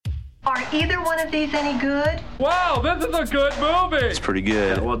either one of these any good? Wow, this is a good movie. It's pretty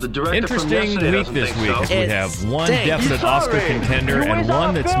good. Yeah, well, the director Interesting from week this week so. as we have one definite Oscar contender and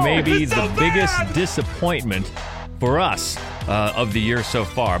one that's maybe the biggest disappointment for us of the year so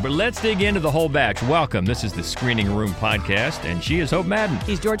far. But let's dig into the whole batch. Welcome. This is the Screening Room Podcast, and she is Hope Madden.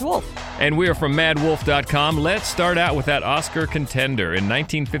 He's George Wolf. And we are from madwolf.com. Let's start out with that Oscar contender. In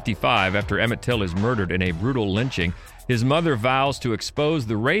 1955, after Emmett Till is murdered in a brutal lynching, his mother vows to expose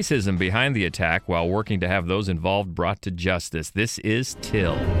the racism behind the attack while working to have those involved brought to justice. This is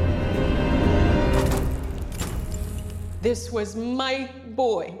Till. This was my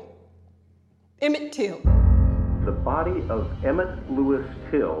boy, Emmett Till. The body of Emmett Lewis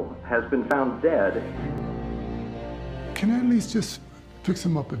Till has been found dead. Can I at least just fix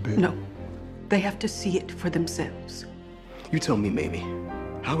him up a bit? No, they have to see it for themselves. You tell me, Mamie,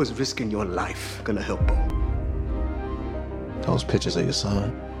 how is risking your life gonna help them? Those pictures of your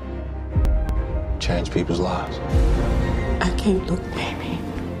son change people's lives. I can't look, Mamie.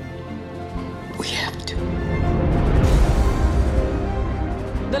 We have to.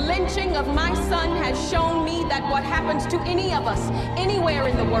 The lynching of my son has shown me that what happens to any of us, anywhere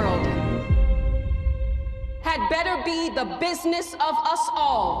in the world, had better be the business of us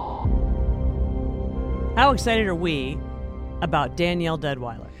all. How excited are we about Danielle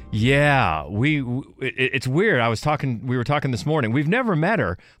Deadwyler? Yeah, it's weird. We were talking this morning. We've never met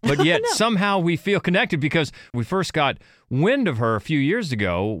her, but yet somehow we feel connected because we first got wind of her a few years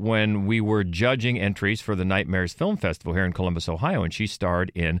ago when we were judging entries for the Nightmares Film Festival here in Columbus, Ohio, and she starred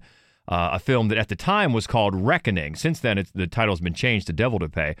in a film that at the time was called Reckoning. Since then, the title's been changed to Devil to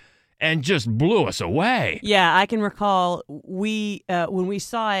Pay, and just blew us away. Yeah, I can recall when we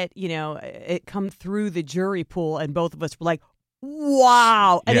saw it, it come through the jury pool, and both of us were like,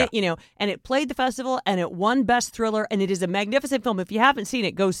 wow. And it played the festival and it won Best Thriller, and it is a magnificent film. If you haven't seen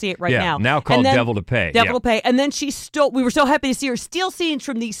it, go see it right now. Now called Devil to Pay. Devil to Pay. And then we were so happy to see her steal scenes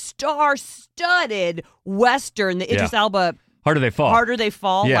from the star-studded Western, the Idris Elba Harder They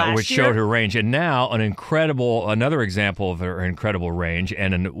Fall. last year. Which showed her range. And now another example of her incredible range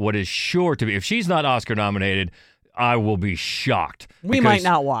and what is sure to be, if she's not Oscar nominated, I will be shocked. We might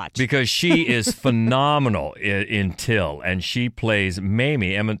not watch. Because she is phenomenal in Till, and she plays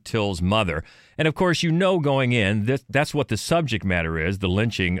Mamie, Emmett Till's mother. And, of course, going in, that's what the subject matter is, the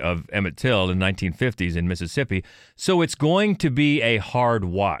lynching of Emmett Till in the 1950s in Mississippi. So it's going to be a hard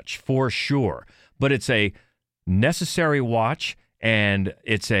watch, for sure. But it's a necessary watch, and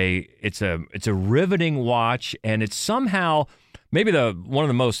it's a riveting watch, and it's somehow maybe one of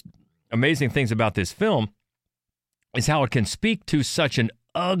the most amazing things about this film is how it can speak to such an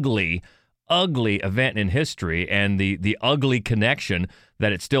ugly event in history and the ugly connection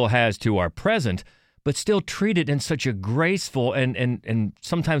that it still has to our present, but still treat it in such a graceful and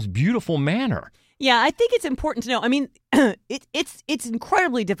sometimes beautiful manner. Yeah, I think it's important to know. I mean, it's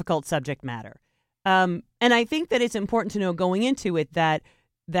incredibly difficult subject matter. And I think that it's important to know going into it that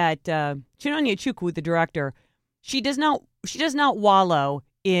Chinonye Chukwu, the director, she does not wallow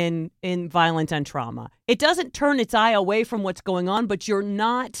in violence and trauma. It doesn't turn its eye away from what's going on, but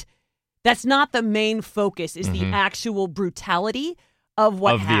that's not the main focus, is the actual brutality of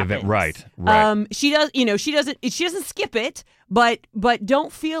what happens. The event. Right. She doesn't skip it, but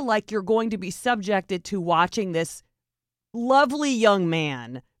don't feel like you're going to be subjected to watching this lovely young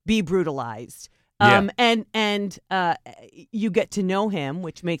man be brutalized. And you get to know him,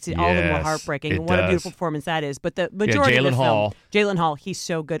 which makes it all the more heartbreaking. And what a beautiful performance that is. But the majority of the film, Jalen Hall, he's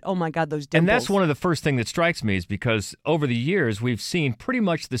so good. Oh my God, those dimples. And that's one of the first things that strikes me is because over the years we've seen pretty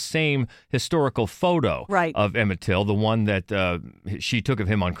much the same historical photo of Emmett Till, the one that she took of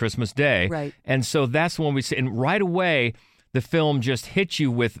him on Christmas Day. Right. And so that's when we see, and right away the film just hits you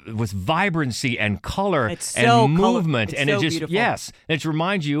with vibrancy and color and movement, and it just beautiful. Yes, and it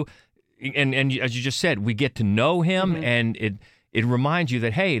reminds you. And as you just said, we get to know him, and it reminds you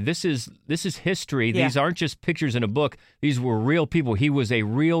that, hey, this is history. Yeah. These aren't just pictures in a book. These were real people. He was a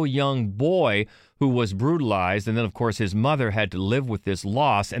real young boy who was brutalized, and then, of course, his mother had to live with this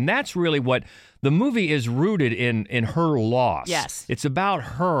loss. And that's really what the movie is rooted in her loss. Yes. It's about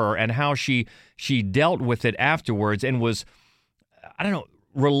her and how she dealt with it afterwards and was,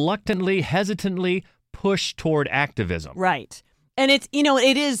 reluctantly, hesitantly pushed toward activism. Right. And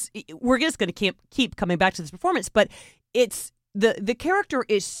we're just going to keep coming back to this performance, but it's the character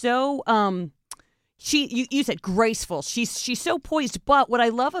is so you said graceful. She's so poised. But what I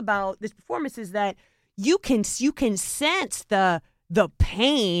love about this performance is that you can sense the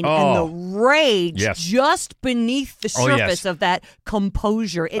pain and the rage just beneath the surface of that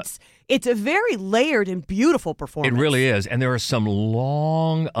composure. it's a very layered and beautiful performance. It really is. And there are some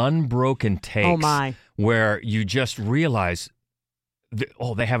long, unbroken takes where you just realize,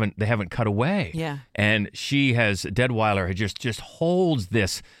 they haven't cut away. Yeah. And Deadweiler just holds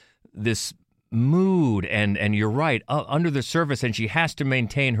this mood, and you're right, under the surface, and she has to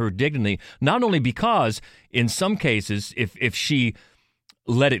maintain her dignity, not only because in some cases, if she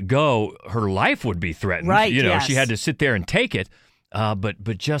let it go, her life would be threatened. Right, She had to sit there and take it,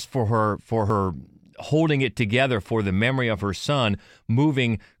 but just for her holding it together for the memory of her son,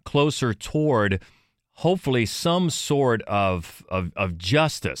 moving closer toward hopefully some sort of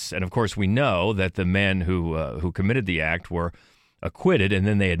justice. And of course, we know that the men who committed the act were acquitted, and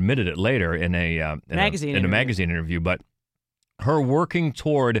then they admitted it later in a magazine interview. But her working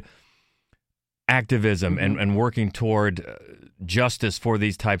toward activism and working toward justice for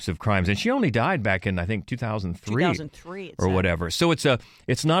these types of crimes, and she only died back in, I think, 2003 or whatever. So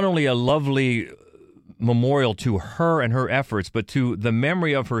it's not only a lovely memorial to her and her efforts, but to the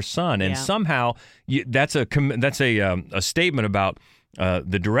memory of her son. And somehow that's a statement about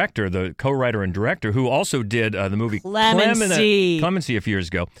the director, the co-writer and director, who also did the movie Clemency a few years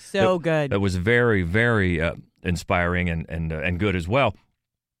ago. Good. That was very, very inspiring and good as well.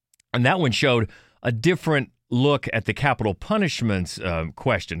 And that one showed a different look at the capital punishments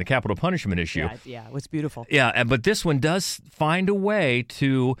question, the capital punishment issue. Yeah, it was beautiful. Yeah, but this one does find a way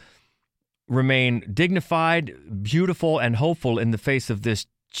to remain dignified, beautiful, and hopeful in the face of this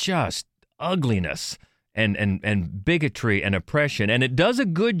just ugliness and bigotry and oppression. And it does a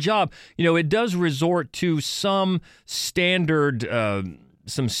good job. It does resort to some standard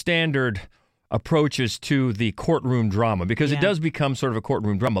approaches to the courtroom drama, because it does become sort of a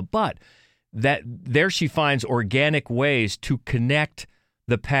courtroom drama. But that there she finds organic ways to connect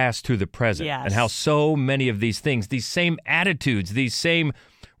the past to the present, and how so many of these things, these same attitudes, these same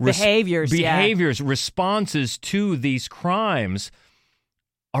behaviors, responses to these crimes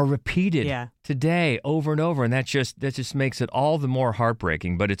are repeated today over and over, and that just makes it all the more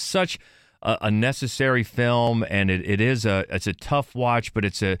heartbreaking. But it's such a necessary film, and it's a tough watch, but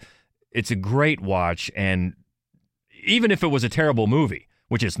it's a great watch. And even if it was a terrible movie,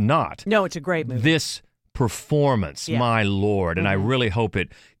 which it's not, no, it's a great movie. This performance, my Lord, and I really hope it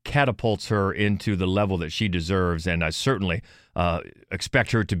catapults her into the level that she deserves, and I certainly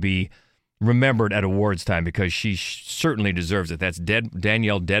expect her to be remembered at awards time, because she certainly deserves it. That's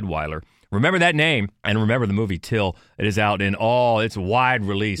Danielle Deadweiler. Remember that name, and remember the movie Till. It is out in all its wide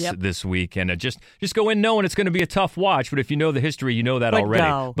release this week, and just go in knowing it's going to be a tough watch, but if you know the history, you know that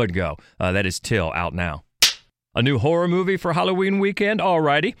already. But go. That is Till, out now. A new horror movie for Halloween weekend?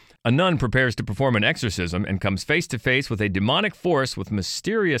 Alrighty. A nun prepares to perform an exorcism and comes face to face with a demonic force with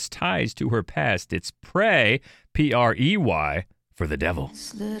mysterious ties to her past. It's Prey, Prey, for the devil.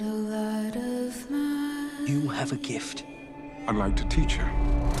 You have a gift. I'd like to teach her.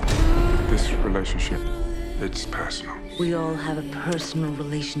 This relationship, it's personal. We all have a personal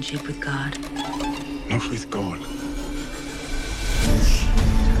relationship with God. Not with God.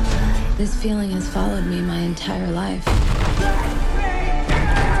 This feeling has followed me my entire life.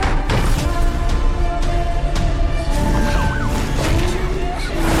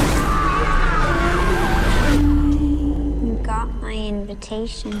 You got my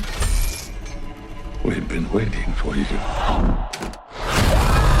invitation. We've been waiting for you.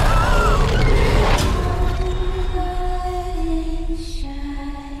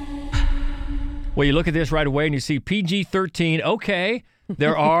 Well, you look at this right away and you see PG-13. Okay,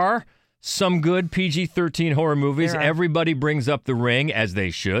 there are some good PG-13 horror movies. Everybody brings up The Ring, as they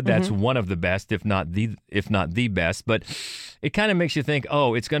should. That's one of the best, if not the best. But it kind of makes you think,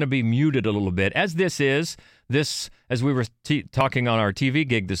 it's going to be muted a little bit, as this is. This, as we were talking on our TV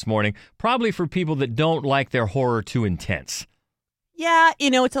gig this morning, probably for people that don't like their horror too intense. Yeah,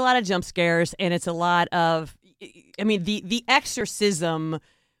 it's a lot of jump scares, and it's a lot of, the exorcism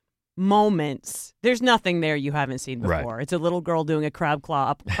moments. There's nothing there you haven't seen before. Right. It's a little girl doing a crab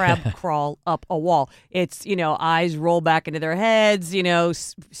crawl up a wall. It's, eyes roll back into their heads,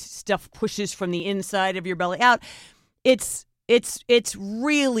 stuff pushes from the inside of your belly out. It's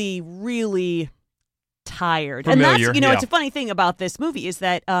really, really tired. Familiar, and that's, it's a funny thing about this movie is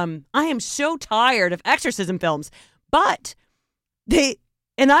that I am so tired of exorcism films, but I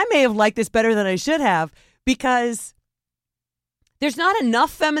may have liked this better than I should have, because there's not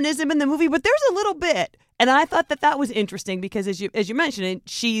enough feminism in the movie, but there's a little bit. And I thought that was interesting, because as you mentioned,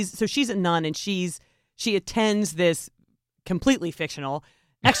 she's a nun, and she attends this completely fictional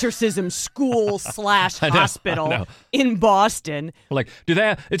exorcism school / hospital in Boston. Like,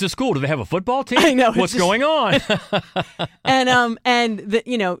 it's a school. Do they have a football team? I know. What's going on? and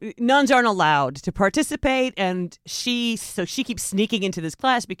nuns aren't allowed to participate, and she keeps sneaking into this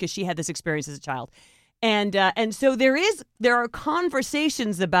class because she had this experience as a child. And so there are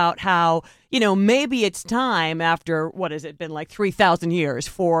conversations about how, maybe it's time after, what has it been, like 3,000 years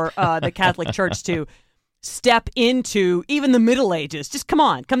for the Catholic Church to step into even the Middle Ages. Just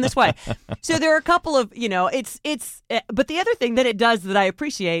come this way. So there are a couple of, but the other thing that it does that I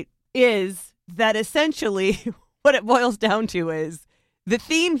appreciate is that essentially what it boils down to is the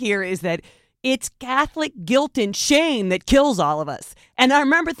theme here is that it's Catholic guilt and shame that kills all of us. And I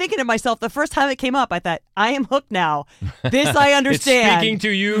remember thinking to myself, the first time it came up, I thought, I am hooked now. This I understand. It's speaking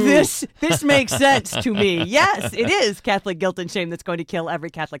to you. This makes sense to me. Yes, it is Catholic guilt and shame that's going to kill every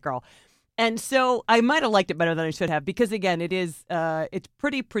Catholic girl. And so I might have liked it better than I should have because, again, it's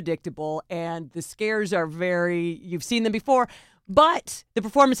pretty predictable and the scares are you've seen them before, but the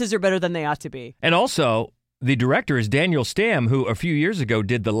performances are better than they ought to be. And also, the director is Daniel Stamm, who a few years ago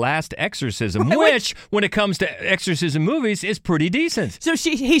did The Last Exorcism, which, when it comes to exorcism movies, is pretty decent. So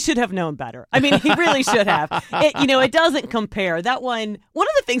he should have known better. I mean, he really should have. It doesn't compare. That one of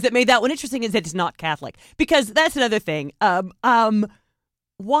the things that made that one interesting is that it's not Catholic. Because that's another thing.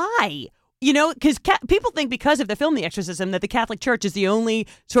 Why? Because people think because of the film The Exorcism that the Catholic Church is the only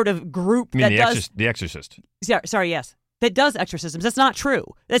sort of group that does... The Exorcist. Sorry, yes. That does exorcisms. That's not true.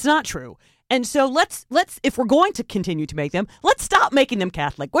 That's not true. And so let's if we're going to continue to make them, let's stop making them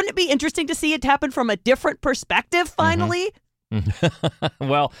Catholic. Wouldn't it be interesting to see it happen from a different perspective finally? Mm-hmm.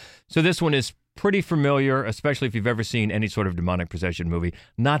 Well, so this one is pretty familiar, especially if you've ever seen any sort of demonic possession movie.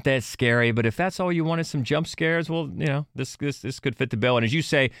 Not that scary, but if that's all you want is some jump scares, well, this could fit the bill. And as you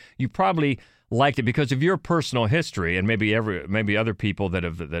say, you probably liked it because of your personal history, and maybe other people that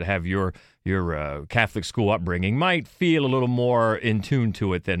have your Catholic school upbringing might feel a little more in tune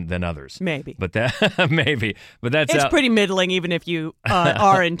to it than others. Maybe, but it's pretty middling, even if you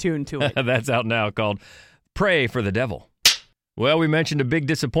are in tune to it. That's out now, called "Pray for the Devil." Well, we mentioned a big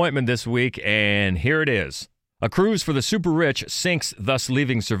disappointment this week, and here it is. A cruise for the super rich sinks, thus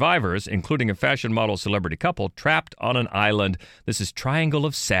leaving survivors, including a fashion model celebrity couple, trapped on an island. This is Triangle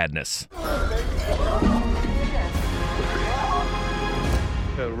of Sadness.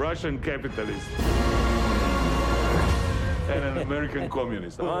 A Russian capitalist and an American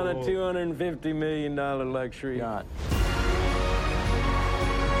communist. On a $250 million luxury yacht.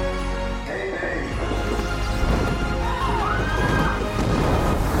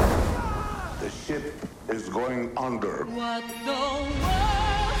 The ship is going under. What the world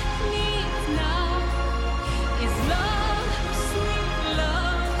needs now is love, sweet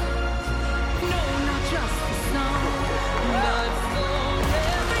love. No, not just the song, but for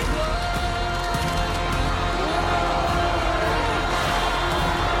everyone.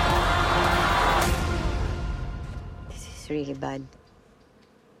 This is really bad.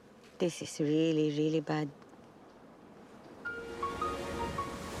 This is really, really bad.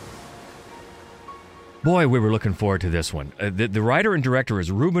 Boy, we were looking forward to this one. The writer and director is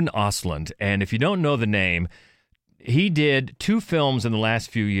Ruben Östlund, and if you don't know the name, he did 2 films in the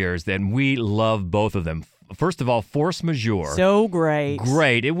last few years that we love both of them. First of all, Force Majeure. So great.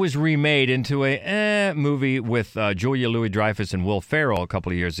 Great. It was remade into a movie with Julia Louis-Dreyfus and Will Ferrell a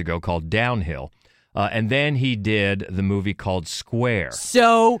couple of years ago called Downhill. And then he did the movie called Square.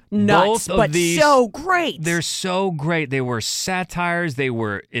 So nuts, but so great. They're so great. They were satires. They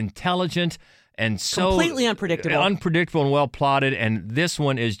were intelligent. And so completely unpredictable and well plotted. And this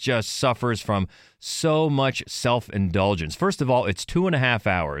one suffers from so much self-indulgence. First of all, it's 2.5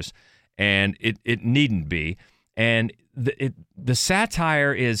 hours, and it needn't be. And the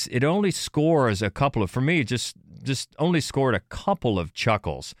satire it only scores a couple of, for me, just only scored a couple of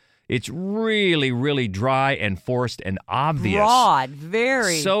chuckles. It's really, really dry and forced and obvious. Broad,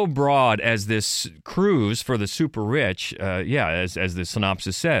 very. So broad as this cruise for the super rich, as the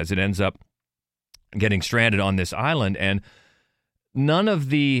synopsis says. It ends up getting stranded on this island, and none of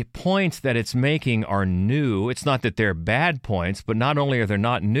the points that it's making are new. It's not that they're bad points, but not only are they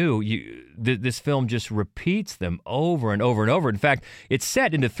not new, this film just repeats them over and over and over. In fact, it's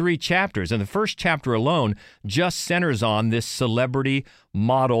set into 3 chapters, and the first chapter alone just centers on this celebrity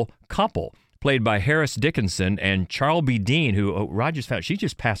model couple, played by Harris Dickinson and Charlby Dean, who Rogers found she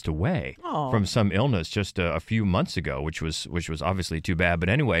just passed away from some illness just a few months ago, which was obviously too bad. But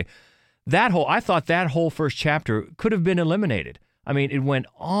anyway, I thought that whole first chapter could have been eliminated. I mean, it went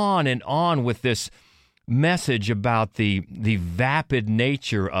on and on with this message about the vapid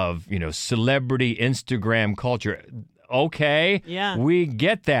nature of, celebrity Instagram culture. okay. Yeah. We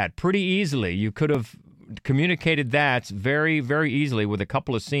get that pretty easily. You could have communicated that very, very easily with a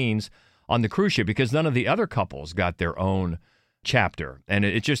couple of scenes on the cruise ship because none of the other couples got their own chapter, and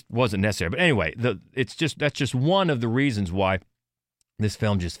it just wasn't necessary. But anyway, that's just one of the reasons why this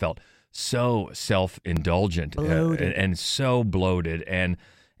film just felt so self-indulgent and so bloated and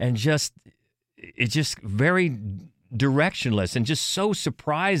just it's just very directionless and just so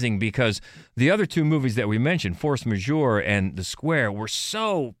surprising because the other two movies that we mentioned, Force Majeure and The Square, were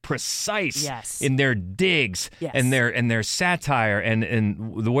so precise in their digs and their satire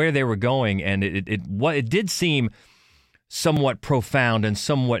and the way they were going, and it did seem somewhat profound and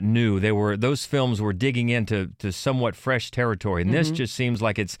somewhat new. Those films were digging into somewhat fresh territory, and this just seems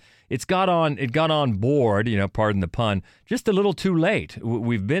like it got on board, pardon the pun, just a little too late.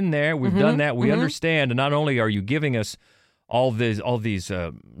 We've been there, we've done that, we understand, and not only are you giving us all these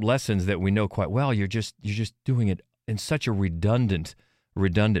lessons that we know quite well, you're just doing it in such a redundant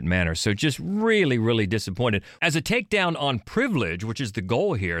manner. So just really, really disappointed. As a takedown on privilege, which is the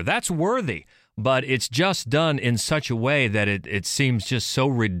goal here, that's worthy. But it's just done in such a way that it seems just so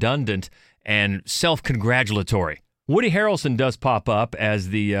redundant and self-congratulatory. Woody Harrelson does pop up as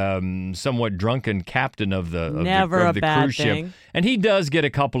the somewhat drunken captain of the cruise ship, and he does get a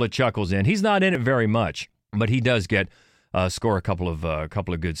couple of chuckles in. He's not in it very much, but he does score a couple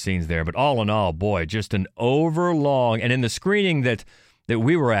of good scenes there. But all in all, boy, just an overlong. And in the screening that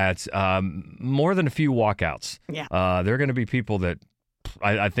we were at, more than a few walkouts. Yeah, there are going to be people that.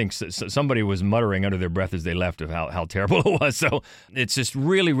 I think somebody was muttering under their breath as they left of how terrible it was. So it's just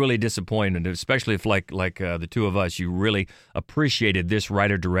really, really disappointing, especially if, like the two of us, you really appreciated this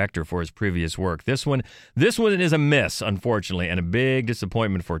writer-director for his previous work. This one is a miss, unfortunately, and a big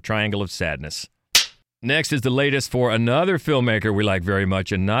disappointment for Triangle of Sadness. Next is the latest for another filmmaker we like very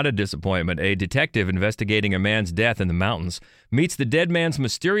much, and not a disappointment. A detective investigating a man's death in the mountains meets the dead man's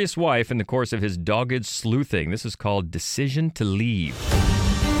mysterious wife in the course of his dogged sleuthing. This is called Decision to Leave.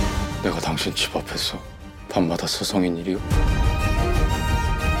 내가 당신 집 앞에서 밤마다 서성인 일이요?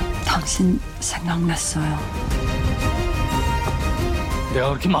 당신 생각났어요. 내가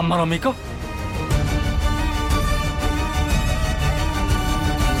그렇게 만만합니까?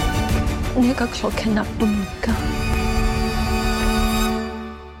 내가 그렇게 나쁩니까?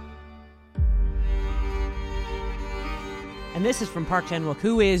 And this is from Park Chan-wook,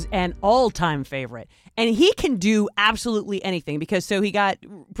 who is an all-time favorite. And he can do absolutely anything because he got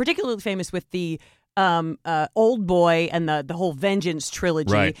particularly famous with the Old Boy and the whole Vengeance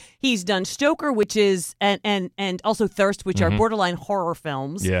trilogy. Right. He's done Stoker, which is and also Thirst, which are borderline horror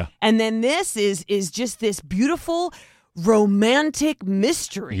films. Yeah. And then this is just this beautiful romantic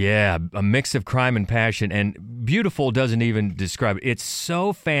mystery. Yeah, a mix of crime and passion, and beautiful doesn't even describe it. It's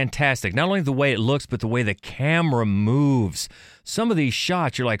so fantastic. Not only the way it looks, but the way the camera moves. Some of these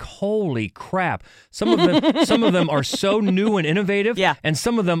shots, you're like, holy crap. Some of them are so new and innovative, and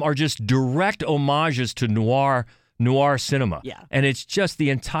some of them are just direct homages to noir cinema. Yeah. And it's just, the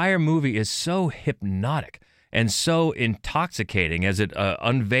entire movie is so hypnotic and so intoxicating as it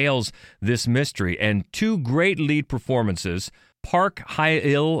unveils this mystery. And two great lead performances, Park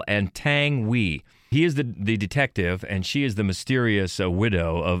Hae-il and Tang Wee. He is the detective, and she is the mysterious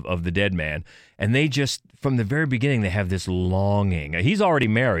widow of the dead man. And they just, from the very beginning, they have this longing. He's already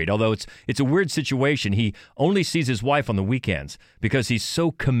married, although it's a weird situation. He only sees his wife on the weekends because he's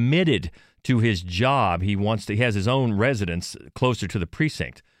so committed to his job. He has his own residence closer to the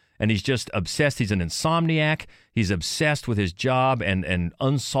precinct. And he's just obsessed. He's an insomniac. He's obsessed with his job and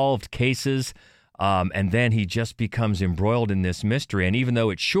unsolved cases. And then he just becomes embroiled in this mystery. And even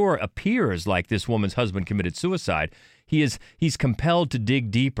though it sure appears like this woman's husband committed suicide, he's compelled to dig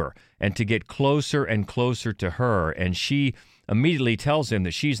deeper and to get closer and closer to her. And she immediately tells him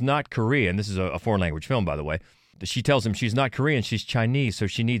that she's not Korean. This is a foreign language film, by the way. She tells him she's not Korean, she's Chinese, so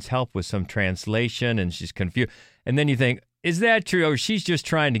she needs help with some translation, and she's confused. And then you think, is that true? Or she's just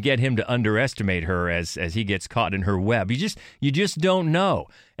trying to get him to underestimate her as he gets caught in her web. You just don't know.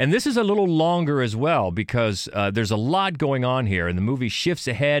 And this is a little longer as well because there's a lot going on here, and the movie shifts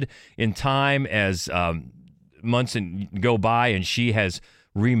ahead in time as months go by, and she has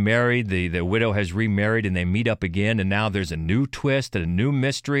remarried. The widow has remarried, and they meet up again, and now there's a new twist and a new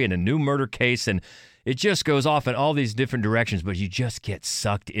mystery and a new murder case, and it just goes off in all these different directions, but you just get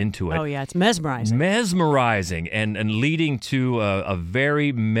sucked into it. Oh, yeah, it's mesmerizing. Mesmerizing and leading to a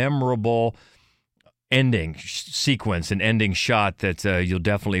very memorable ending sequence, an ending shot that you'll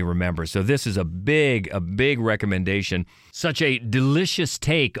definitely remember. So this is a big recommendation. Such a delicious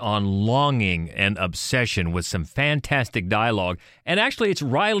take on longing and obsession with some fantastic dialogue. And actually, it's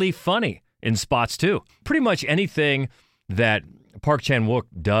wryly funny in spots, too. Pretty much anything that Park Chan-wook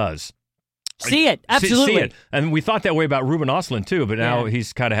does. See it, absolutely. See it. And we thought that way about Ruben Östlund, too, but now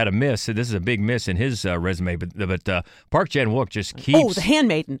he's kind of had a miss. So this is a big miss in his resume. But Park Chan-wook just keeps... Oh, The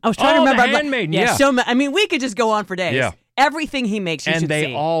Handmaiden. I was trying to remember. The Handmaiden, yeah. So, I mean, we could just go on for days. Yeah. Everything he makes, you should see. And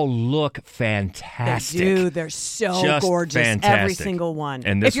they all look fantastic. They do. They're so just gorgeous. Fantastic. Every single one.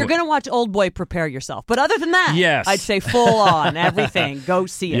 And if you're going to watch Old Boy, prepare yourself. But other than that, yes. I'd say full on, everything. Go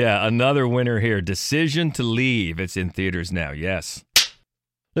see it. Yeah, another winner here. Decision to Leave. It's in theaters now, yes.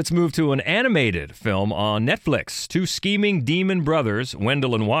 Let's move to an animated film on Netflix. Two scheming demon brothers,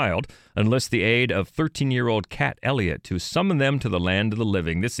 Wendel and Wild, enlist the aid of 13-year-old Cat Elliott to summon them to the land of the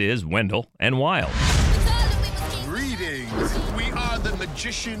living. This is Wendel and Wild. Greetings. We are the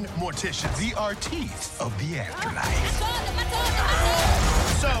magician morticians, the artistes of the afterlife.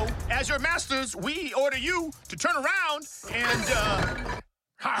 So, as your masters, we order you to turn around and,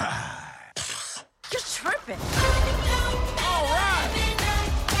 You're tripping. All right.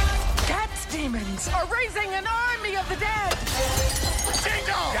 Cat's demons are raising an army of the dead. Ding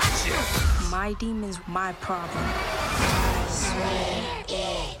dong. Gotcha. My demon's my problem.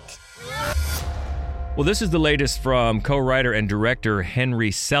 Well, this is the latest from co-writer and director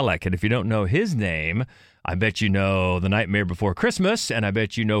Henry Selick. And if you don't know his name, I bet you know The Nightmare Before Christmas, and I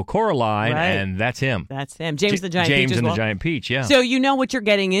bet you know Coraline, and that's him. That's him. James the Giant Peach James as and well. the Giant Peach, yeah. So you know what you're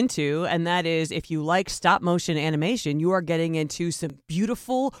getting into, and that is if you like stop-motion animation, you are getting into some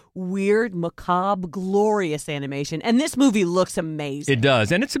beautiful, weird, macabre, glorious animation. And this movie looks amazing. It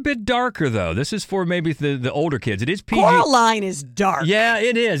does. And it's a bit darker, though. This is for maybe the older kids. It is PG. Coraline is dark. Yeah,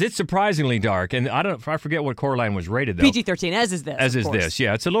 it is. It's surprisingly dark. And I forget what Coraline was rated, though. PG-13, as is this, As is this,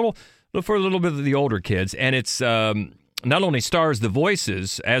 yeah. It's for a little bit of the older kids, and it's not only stars the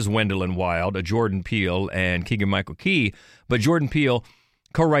voices as Wendel and Wild, Jordan Peele and Keegan-Michael Key, but Jordan Peele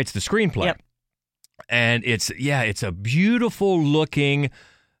co-writes the screenplay. Yep. And it's a beautiful looking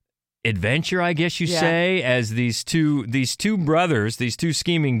adventure, I guess you say, as these two brothers, these two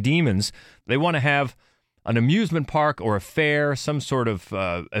scheming demons, they want to have an amusement park or a fair, some sort of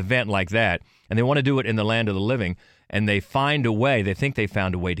event like that, and they want to do it in the land of the living. And they think they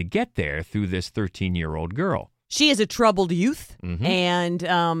found a way to get there through this 13-year-old girl. She is a troubled youth, and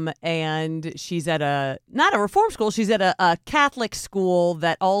she's at not a reform school, she's at a Catholic school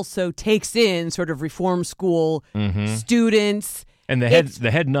that also takes in sort of reform school students. And the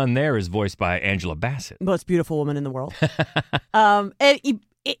head nun there is voiced by Angela Bassett. Most beautiful woman in the world.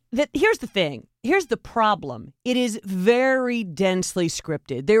 Here's the thing. Here's the problem. It is very densely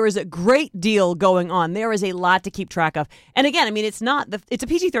scripted. There is a great deal going on. There is a lot to keep track of. And again, I mean, it's a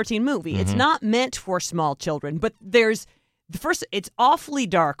PG-13 movie. It's not meant for small children, but it's awfully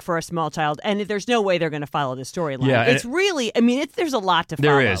dark for a small child, and there's no way they're going to follow the storyline. Yeah, it's really, I mean, there's a lot to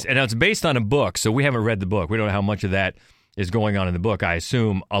follow. There is, and it's based on a book, so we haven't read the book. We don't know how much of that is going on in the book. I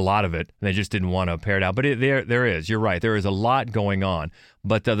assume a lot of it, and they just didn't want to pair it out. But there is. You're right. There is a lot going on.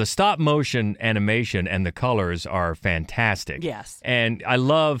 But the stop-motion animation and the colors are fantastic. Yes. And I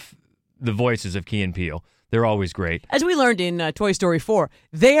love the voices of Key and Peele. They're always great. As we learned in Toy Story 4,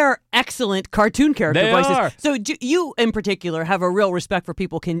 they are excellent cartoon character voices. Are. So you, in particular, have a real respect for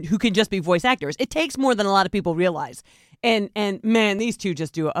people who can just be voice actors. It takes more than a lot of people realize. And man, these two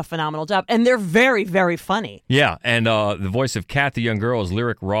just do a phenomenal job. And they're very, very funny. Yeah, and the voice of Kat, the young girl, is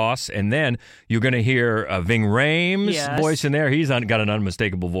Lyric Ross. And then you're going to hear Ving Rhames' voice in there. He's got an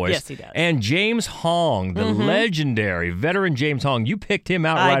unmistakable voice. Yes, he does. And James Hong, the legendary veteran James Hong. You picked him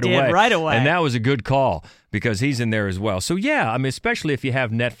out I did, right away. And that was a good call, because he's in there as well. So, yeah, I mean, especially if you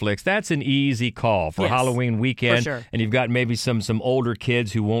have Netflix, that's an easy call for Halloween weekend. For sure. And you've got maybe some older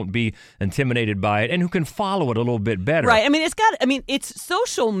kids who won't be intimidated by it and who can follow it a little bit better. Right. I mean, its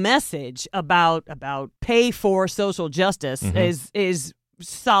social message about pay for social justice is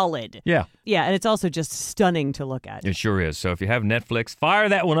solid. Yeah. Yeah, and it's also just stunning to look at. It sure is. So if you have Netflix, fire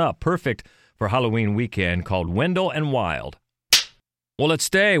that one up. Perfect for Halloween weekend, called Wendel and Wild. Well, let's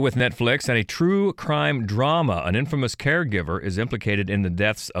stay with Netflix and a true crime drama. An infamous caregiver is implicated in the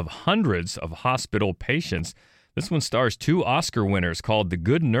deaths of hundreds of hospital patients. This one stars two Oscar winners called The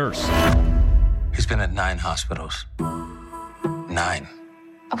Good Nurse. He's been at 9 hospitals. 9.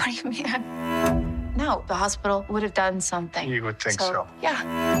 What do you mean? No, the hospital would have done something. You would think so. Yeah.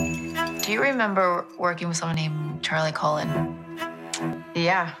 Do you remember working with someone named Charlie Cullen?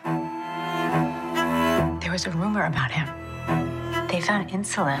 Yeah. There was a rumor about him. They found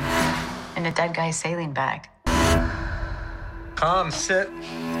insulin in a dead guy's saline bag. Calm, sit.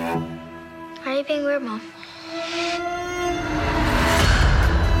 Why are you being weird, Mom?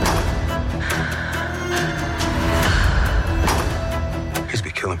 He's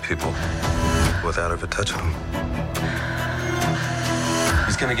been killing people. without ever touching him.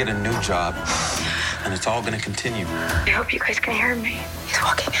 He's gonna get a new job, and it's all gonna continue. I hope you guys can hear me. He's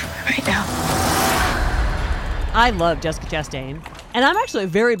walking right now. I love Jessica Chastain, and I'm actually a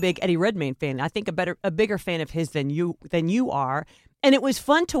very big Eddie Redmayne fan. I think a bigger fan of his than you are. And it was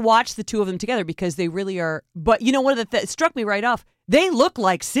fun to watch the two of them together because they really are. But you know, one of the struck me right off. They look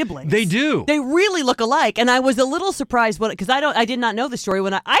like siblings. They do. They really look alike, and I was a little surprised because I did not know the story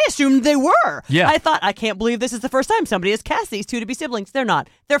when I assumed they were. Yeah. I thought, I can't believe this is the first time somebody has cast these two to be siblings. They're not.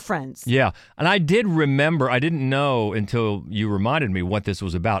 They're friends. Yeah, and I did remember. I didn't know until you reminded me what this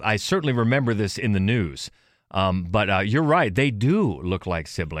was about. I certainly remember this in the news. But you're right. They do look like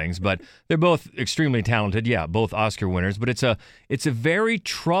siblings, but they're both extremely talented. Yeah, both Oscar winners. But it's a very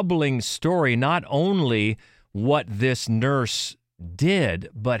troubling story. Not only what this nurse did,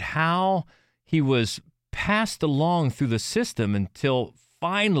 but how he was passed along through the system until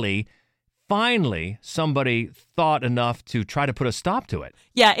finally somebody thought enough to try to put a stop to it.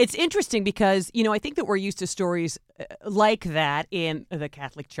 Yeah, it's interesting because, you know, I think that we're used to stories like that in the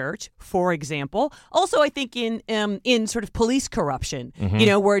Catholic Church, for example. Also, I think in sort of police corruption, you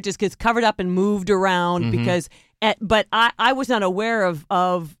know, where it just gets covered up and moved around because. But I was not aware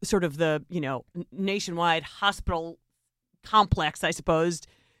of sort of the, you know, nationwide hospital complex, I suppose,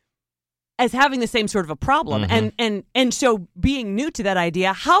 as having the same sort of a problem. And so being new to that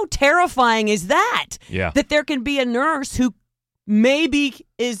idea, how terrifying is that? Yeah. That there can be a nurse who maybe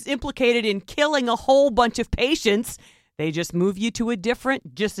is implicated in killing a whole bunch of patients. They just move you to a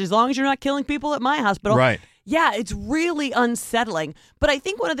different, just as long as you're not killing people at my hospital. Right. Yeah, it's really unsettling. But I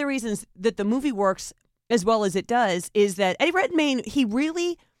think one of the reasons that the movie works as well as it does is that Eddie Redmayne, he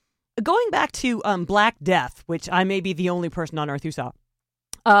really, going back to Black Death, which I may be the only person on earth who saw,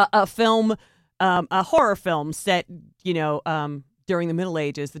 a film, a horror film set, you know, during the Middle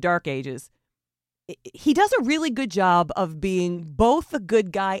Ages, the Dark Ages. He does a really good job of being both a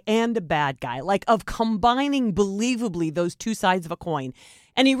good guy and a bad guy, like of combining believably those two sides of a coin.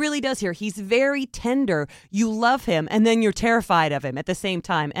 And he really does here. He's very tender. You love him, and then you're terrified of him at the same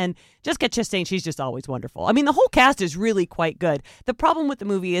time. And Jessica Chastain, she's just always wonderful. I mean, the whole cast is really quite good. The problem with the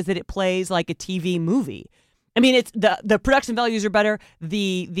movie is that it plays like a TV movie. I mean, it's the production values are better,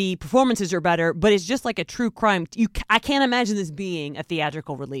 the performances are better, but it's just like a true crime. I can't imagine this being a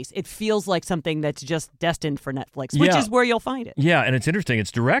theatrical release. It feels like something that's just destined for Netflix, which is where you'll find it. Yeah, and it's interesting.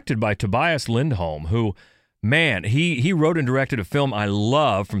 It's directed by Tobias Lindholm, who, man, he wrote and directed a film I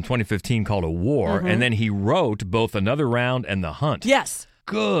love from 2015 called A War, and then he wrote both Another Round and The Hunt. Yes.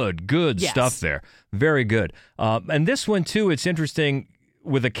 Good stuff there. Very good. And this one, too, it's interesting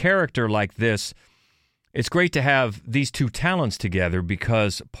with a character like this. It's great to have these two talents together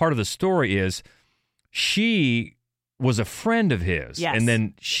because part of the story is she was a friend of his. Yes. And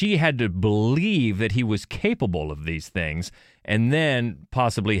then she had to believe that he was capable of these things and then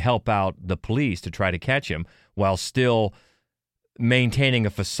possibly help out the police to try to catch him while still maintaining a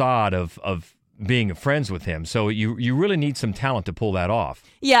facade of being friends with him. So you really need some talent to pull that off.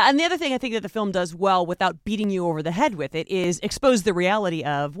 Yeah, and the other thing I think that the film does well without beating you over the head with it is expose the reality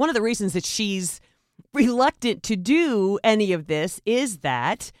of one of the reasons that she's reluctant to do any of this is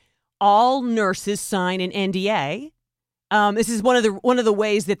that all nurses sign an NDA. This is one of the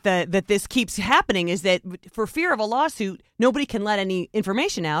ways that that this keeps happening is that for fear of a lawsuit, nobody can let any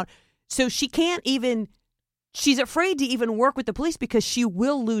information out. So she can't even. She's afraid to even work with the police because she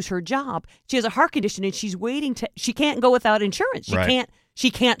will lose her job. She has a heart condition and she's waiting to. She can't go without insurance.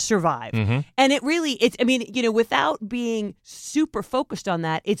 She can't survive. And it really. I mean, you know, without being super focused on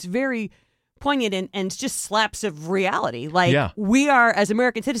that, it's very poignant and just slaps of reality. Like we are, as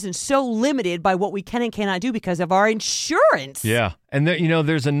American citizens, so limited by what we can and cannot do because of our insurance. Yeah. And there, you know,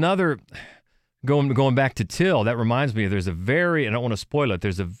 there's another, going back to Till, that reminds me, there's a very, and I don't want to spoil it,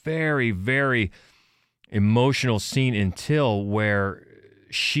 there's a very, very emotional scene in Till where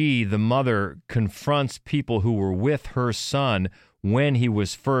she, the mother, confronts people who were with her son when he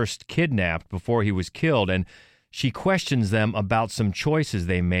was first kidnapped before he was killed. And she questions them about some choices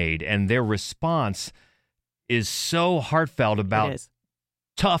they made, and their response is so heartfelt about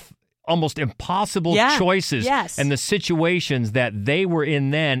tough, almost impossible choices and the situations that they were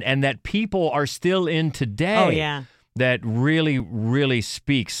in then and that people are still in today. Oh, yeah. That really, really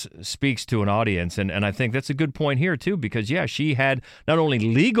speaks to an audience. And I think that's a good point here, too, because, she had not only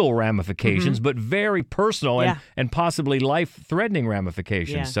legal ramifications, but very personal and possibly life-threatening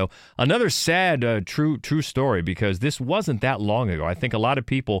ramifications. Yeah. So another sad, true story, because this wasn't that long ago. I think a lot of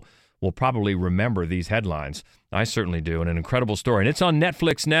people will probably remember these headlines. I certainly do, and an incredible story. And it's on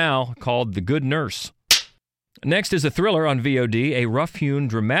Netflix now called The Good Nurse. Next is a thriller on VOD, a rough-hewn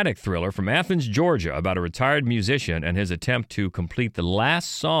dramatic thriller from Athens, Georgia, about a retired musician and his attempt to complete the last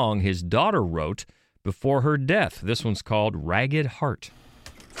song his daughter wrote before her death. This one's called Ragged Heart.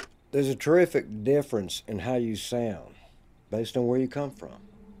 There's a terrific difference in how you sound based on where you come from.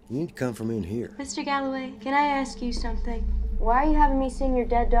 You need to come from in here. Mr. Galloway, can I ask you something? Why are you having me sing your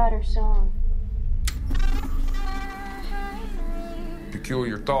dead daughter's song?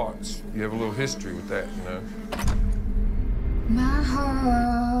 Peculiar thoughts. You have a little history with that, you know. My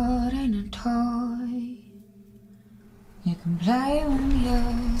heart ain't a toy. You can play when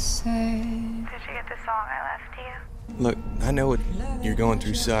you're sad. Did you get the song I left you? Look, I know what you're going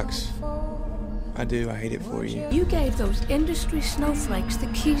through sucks. I do. I hate it for you. You gave those industry snowflakes the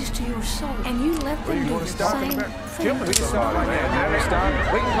keys to your soul, and you let them do the same thing.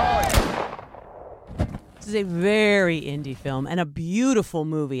 This is a very indie film and a beautiful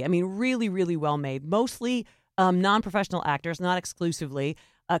movie. I mean, really, really well made. Mostly non-professional actors, not exclusively.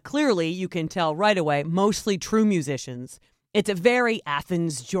 Clearly, you can tell right away, mostly true musicians. It's a very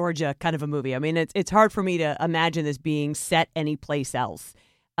Athens, Georgia kind of a movie. I mean, it's hard for me to imagine this being set anyplace else.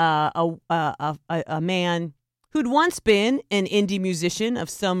 A man who'd once been an indie musician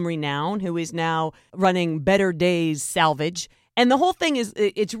of some renown, who is now running Better Days Salvage. And the whole thing is,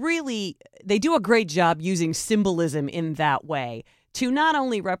 it's really, they do a great job using symbolism in that way to not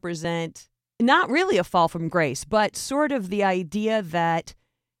only represent, not really a fall from grace, but sort of the idea that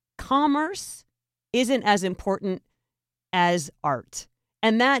commerce isn't as important as art.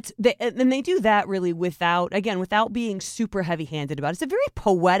 And they do that really without being super heavy-handed about it. It's a very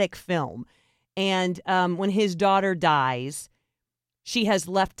poetic film. And when his daughter dies, she has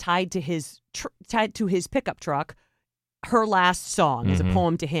left tied to his pickup truck her last song as a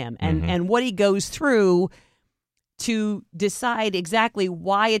poem to him, and what he goes through to decide exactly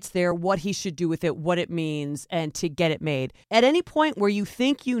why it's there, what he should do with it, what it means, and to get it made. At any point where you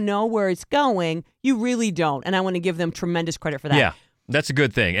think you know where it's going, you really don't. And I want to give them tremendous credit for that. Yeah. That's a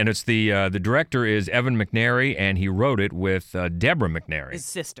good thing. And it's the director is Evan McNary, and he wrote it with Deborah McNary. His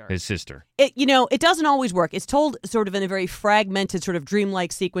sister. It doesn't always work. It's told sort of in a very fragmented, sort of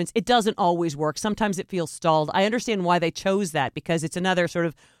dreamlike sequence. It doesn't always work. Sometimes it feels stalled. I understand why they chose that, because it's another sort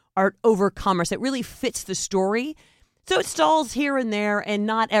of art over commerce. It really fits the story. So it stalls here and there, and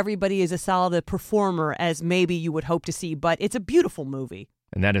not everybody is as solid a performer as maybe you would hope to see, but it's a beautiful movie.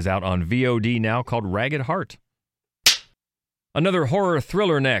 And that is out on VOD now, called Ragged Heart. Another horror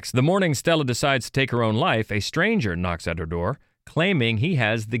thriller next. The morning Stella decides to take her own life, a stranger knocks at her door, claiming he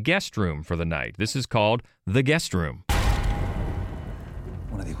has the guest room for the night. This is called The Guest Room.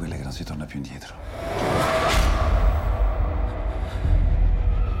 Una di quelle che non si torna più indietro.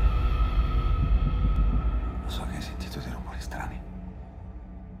 Lo so che hai sentito dei rumori strani,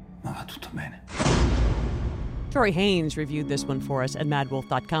 ma va tutto bene. Tori Haynes reviewed this one for us at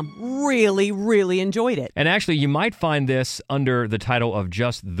madwolf.com. Really, really enjoyed it. And actually, you might find this under the title of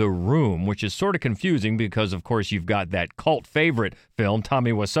just The Room, which is sort of confusing because, of course, you've got that cult favorite film,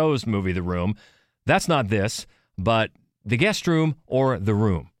 Tommy Wiseau's movie, The Room. That's not this, but The Guest Room or The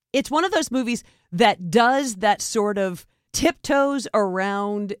Room. It's one of those movies that does that sort of tiptoes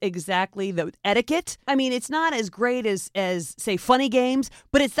around exactly the etiquette. I mean, it's not as great as say Funny Games,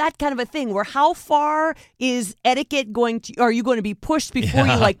 but it's that kind of a thing where how far is etiquette are you going to be pushed before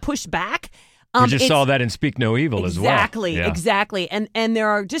you push back? We just saw that in Speak No Evil as well. Exactly. And there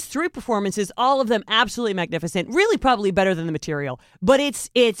are just 3 performances, all of them absolutely magnificent, really probably better than the material. But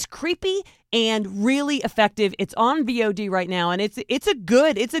it's creepy and really effective. It's on VOD right now, and it's a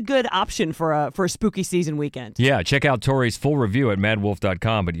good option for a spooky season weekend. Yeah, check out Tori's full review at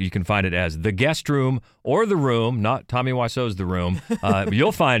madwolf.com, but you can find it as The Guest Room or The Room, not Tommy Wiseau's The Room.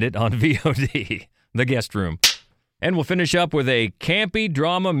 You'll find it on VOD, The Guest Room. And we'll finish up with a campy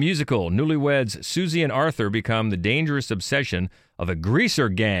drama musical. Newlyweds Susie and Arthur become the dangerous obsession of a greaser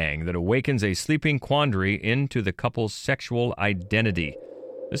gang that awakens a sleeping quandary into the couple's sexual identity.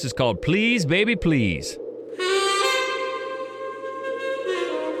 This is called Please, Baby, Please.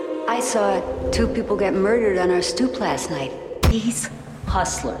 I saw 2 people get murdered on our stoop last night. These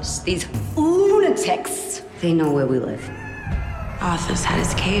hustlers, these lunatics, they know where we live. Arthur's had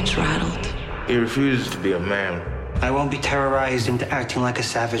his cage rattled. He refuses to be a man. I won't be terrorized into acting like a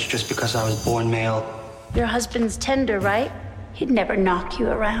savage just because I was born male. Your husband's tender, right? He'd never knock you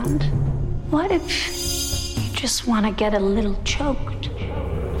around. What if you just want to get a little choked?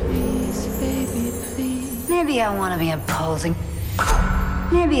 Please, baby, please. Maybe I want to be imposing.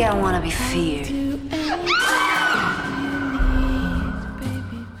 Maybe I want to be feared.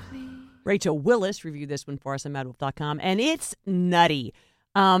 Rachel Willis reviewed this one for us on madwolf.com, and it's nutty.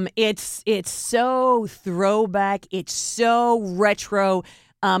 It's so throwback. It's so retro.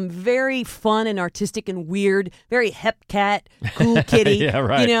 Very fun and artistic and weird. Very hep cat, cool kitty. Yeah,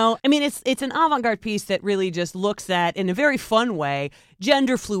 right. You know, I mean, it's an avant-garde piece that really just looks at, in a very fun way,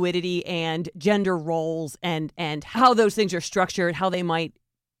 gender fluidity and gender roles and how those things are structured, how they might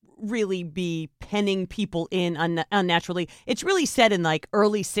really be penning people in unnaturally. It's really set in like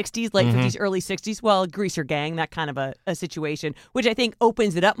early 60s, late 50s, early 60s. Well, Greaser Gang, that kind of a situation, which I think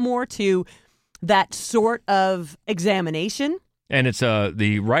opens it up more to that sort of examination. And it's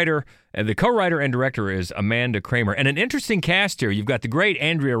the writer, and the co-writer and director is Amanda Kramer. And an interesting cast here. You've got the great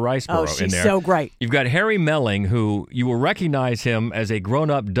Andrea Riseborough in there. She's so great. You've got Harry Melling, who you will recognize him as a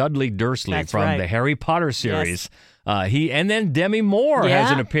grown-up Dudley Dursley from the Harry Potter series. Yes. And then Demi Moore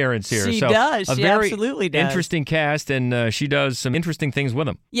has an appearance here. She does. A She very absolutely does. interesting cast, and she does some interesting things with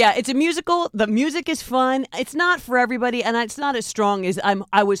them. Yeah, it's a musical. The music is fun. It's not for everybody, and it's not as strong as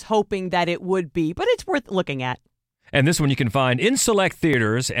I was hoping that it would be, but it's worth looking at. And this one you can find in select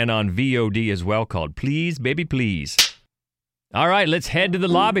theaters and on VOD as well, called Please, Baby, Please. All right, let's head to the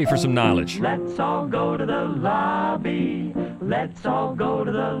lobby for some knowledge. Let's all go to the lobby. Let's all go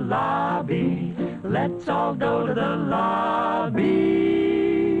to the lobby. Let's all go to the lobby.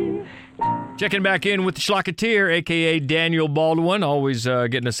 Checking back in with the Schlocketeer, a.k.a. Daniel Baldwin, always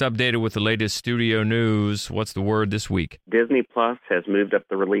getting us updated with the latest studio news. What's the word this week? Disney Plus has moved up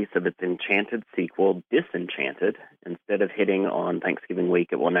the release of its Enchanted sequel, Disenchanted. Instead of hitting on Thanksgiving week,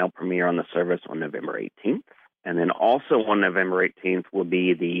 it will now premiere on the service on November 18th. And then also on November 18th will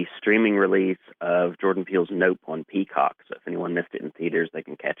be the streaming release of Jordan Peele's Nope on Peacock. So if anyone missed it in theaters, they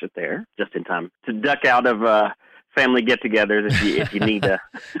can catch it there just in time to duck out of family get-togethers if you need to.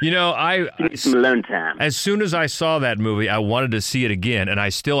 You know, I need some alone time. As soon as I saw that movie, I wanted to see it again, and I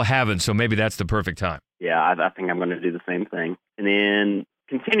still haven't. So maybe that's the perfect time. Yeah, I think I'm going to do the same thing. And then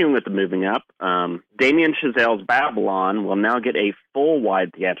continuing with the moving up, Damien Chazelle's Babylon will now get a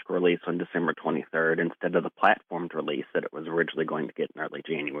full-wide theatrical release on December 23rd instead of the platformed release that it was originally going to get in early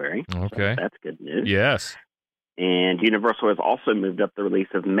January. Okay. So that's good news. Yes. And Universal has also moved up the release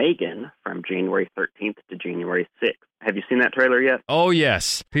of Megan from January 13th to January 6th. Have you seen that trailer yet? Oh,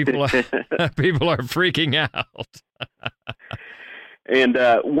 yes. People are freaking out. And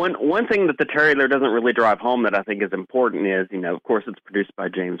one thing that the trailer doesn't really drive home that I think is important is, of course, it's produced by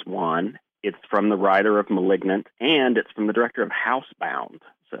James Wan. It's from the writer of *Malignant*, and it's from the director of *Housebound*.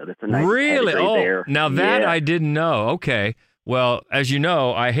 So that's a nice really? pedigree there. Now that I didn't know. Okay. Well, as you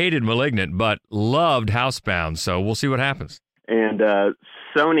know, I hated *Malignant*, but loved *Housebound*. So we'll see what happens. And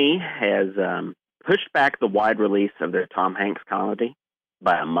Sony has pushed back the wide release of their Tom Hanks comedy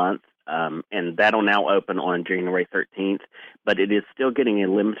by a month. And that'll now open on January 13th, but it is still getting a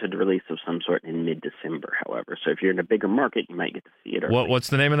limited release of some sort in mid-December, however. So if you're in a bigger market, you might get to see it early. What's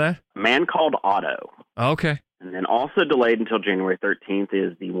the name of that? Man Called Otto. Okay. And then also delayed until January 13th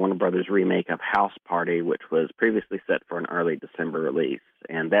is the Warner Brothers remake of House Party, which was previously set for an early December release.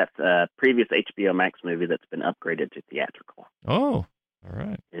 And that's a previous HBO Max movie that's been upgraded to theatrical. Oh, all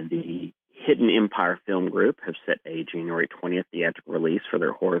right. And the Hidden Empire Film Group have set a January 20th theatrical release for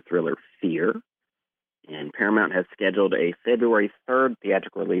their horror thriller Fear. And Paramount has scheduled a February 3rd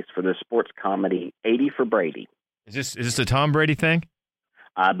theatrical release for their sports comedy 80 for Brady. Is this a Tom Brady thing?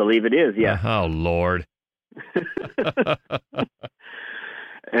 I believe it is, yeah. Oh, Lord.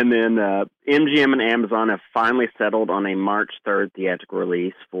 And then MGM and Amazon have finally settled on a March 3rd theatrical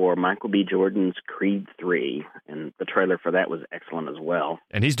release for Michael B. Jordan's Creed 3. And the trailer for that was excellent as well.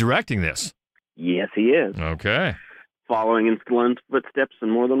 And he's directing this. Yes, he is. Okay. Following in Stallone's footsteps in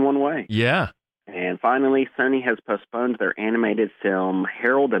more than one way. Yeah. And finally, Sony has postponed their animated film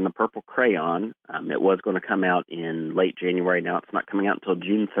Harold and the Purple Crayon. It was going to come out in late January. Now it's not coming out until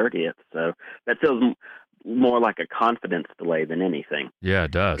June 30th. So that feels more like a confidence delay than anything. Yeah,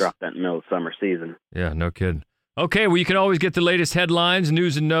 it does. Drop that in the middle of summer season. Yeah, no kidding. Okay, well, you can always get the latest headlines,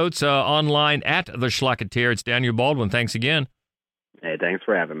 news, and notes online at The Schlocketeer. It's Daniel Baldwin. Thanks again. Hey, thanks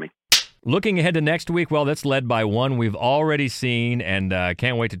for having me. Looking ahead to next week, well, that's led by one we've already seen, and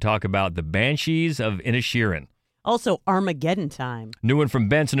can't wait to talk about The Banshees of Inisherin. Also, Armageddon Time. New one from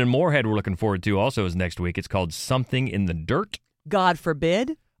Benson and Moorhead we're looking forward to also is next week. It's called Something in the Dirt. God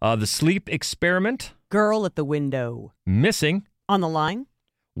Forbid. The Sleep Experiment. Girl at the Window. Missing. On the Line.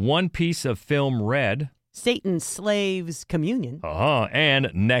 One Piece of Film Red. Satan's Slaves Communion.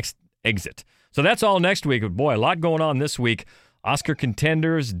 And Next Exit. So that's all next week. But boy, a lot going on this week. Oscar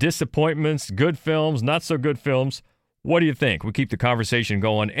contenders, disappointments, good films, not so good films. What do you think? We keep the conversation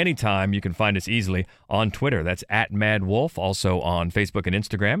going anytime. You can find us easily on Twitter. That's @MadWolf. Also on Facebook and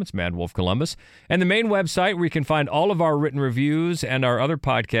Instagram, it's Mad Wolf Columbus. And the main website where you can find all of our written reviews and our other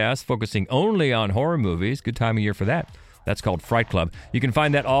podcasts focusing only on horror movies. Good time of year for that. That's called Fright Club. You can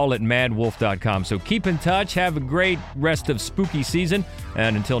find that all at madwolf.com. So keep in touch. Have a great rest of spooky season.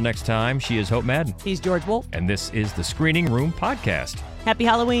 And until next time, she is Hope Madden. He's George Wolf. And this is the Screening Room Podcast. Happy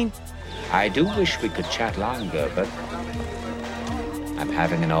Halloween. I do wish we could chat longer, but I'm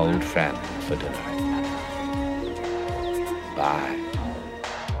having an old friend for dinner. Bye.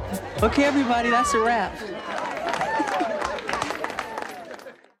 Okay, everybody, that's a wrap.